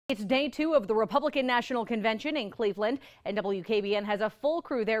It's day 2 of the Republican National Convention in Cleveland, and WKBN has a full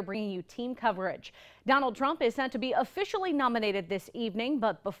crew there bringing you team coverage. Donald Trump is set to be officially nominated this evening,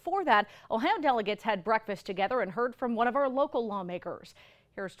 but before that, Ohio delegates had breakfast together and heard from one of our local lawmakers.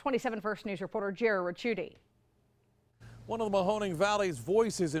 Here's 27 First News reporter Jerry Ricciuti. One of the Mahoning Valley's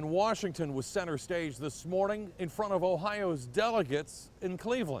voices in Washington was center stage this morning in front of Ohio's delegates in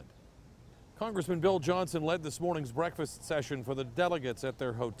Cleveland. Congressman Bill Johnson led this morning's breakfast session for the delegates at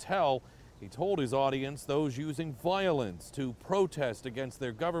their hotel. He told his audience those using violence to protest against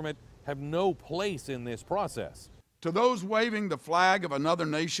their government have no place in this process. To those waving the flag of another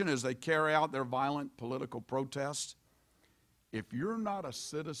nation as they carry out their violent political protests, if you're not a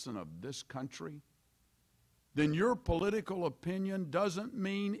citizen of this country, then your political opinion doesn't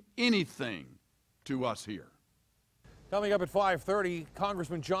mean anything to us here. Coming up at 5:30,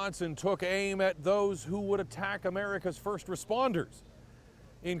 Congressman Johnson took aim at those who would attack America's first responders.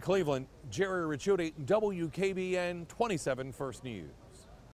 In Cleveland, Jerry Ricciuti, WKBN 27 First News.